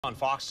On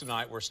Fox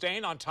tonight, we're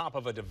staying on top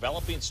of a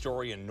developing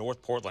story in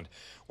North Portland,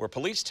 where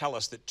police tell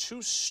us that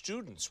 2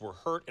 students were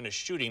hurt in a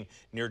shooting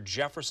near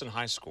Jefferson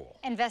High School.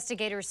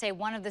 Investigators say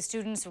one of the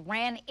students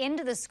ran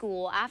into the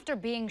school after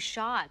being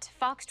shot.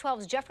 Fox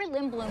 12's Jeffrey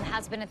Lindblom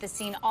has been at the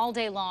scene all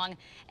day long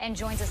and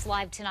joins us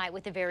live tonight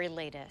with the very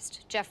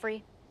latest.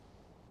 Jeffrey?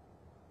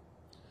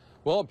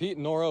 Well, Pete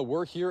and Nora,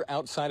 we're here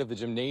outside of the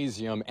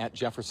gymnasium at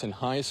Jefferson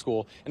High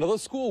School. And although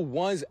school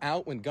was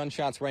out when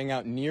gunshots rang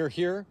out near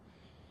here,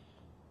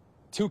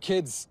 2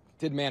 kids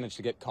did manage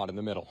to get caught in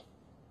the middle.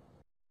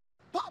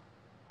 Pop,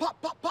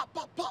 pop, pop, pop,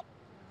 pop, pop.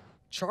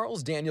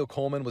 Charles Daniel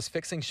Coleman was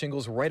fixing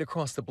shingles right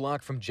across the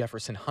block from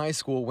Jefferson High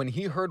School when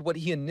he heard what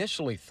he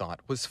initially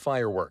thought was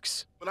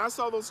fireworks. When I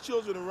saw those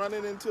children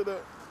running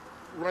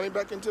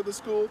back into the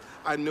school,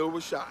 I knew it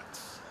was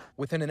shots.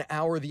 Within an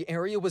hour, the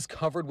area was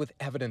covered with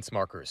evidence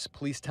markers.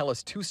 Police tell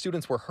us 2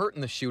 students were hurt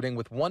in the shooting,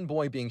 with one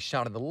boy being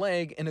shot in the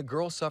leg and a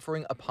girl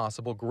suffering a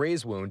possible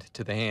graze wound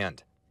to the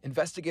hand.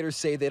 Investigators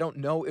say they don't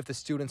know if the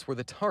students were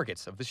the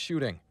targets of the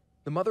shooting.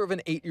 The mother of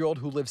an 8-year-old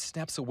who lives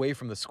steps away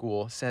from the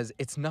school says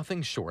it's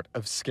nothing short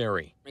of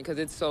scary. Because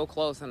it's so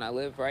close and I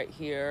live right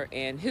here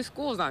and his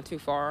school's not too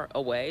far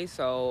away,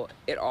 so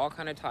it all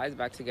kind of ties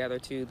back together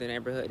to the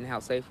neighborhood and how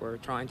safe we're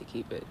trying to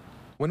keep it.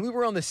 When we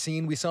were on the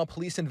scene, we saw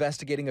police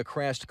investigating a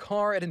crashed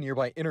car at a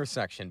nearby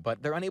intersection,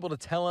 but they're unable to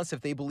tell us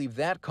if they believe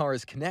that car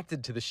is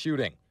connected to the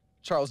shooting.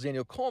 Charles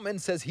Daniel Coleman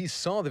says he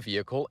saw the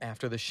vehicle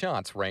after the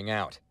shots rang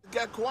out. It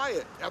got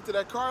quiet. After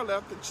that car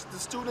left, the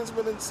students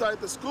went inside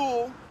the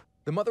school.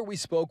 The mother we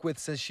spoke with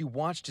says she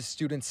watched his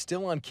students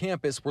still on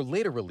campus were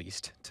later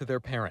released to their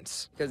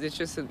parents. Because it's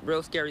just a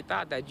real scary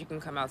thought that you can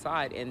come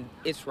outside and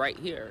it's right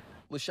here.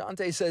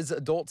 LaShante says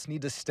adults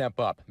need to step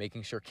up,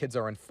 making sure kids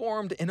are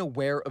informed and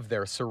aware of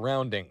their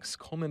surroundings.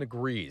 Coleman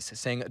agrees,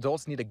 saying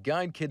adults need to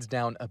guide kids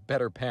down a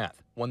better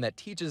path, one that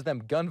teaches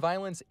them gun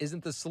violence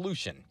isn't the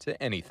solution to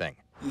anything.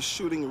 You're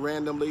shooting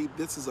randomly.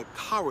 This is a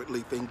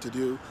cowardly thing to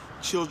do.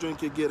 Children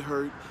can get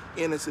hurt.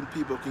 Innocent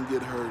people can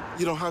get hurt.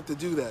 You don't have to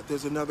do that.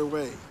 There's another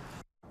way.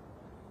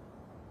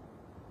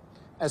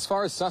 As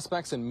far as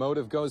suspects and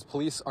motive goes,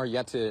 police are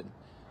yet to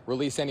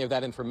release any of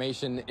that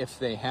information if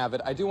they have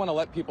it. I do want to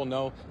let people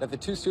know that the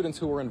 2 students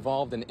who were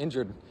involved and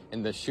injured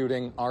in the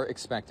shooting are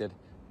expected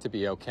to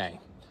be okay.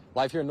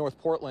 Live here in North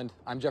Portland,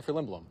 I'm Jeffrey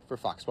Lindblom for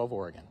Fox 12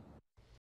 Oregon.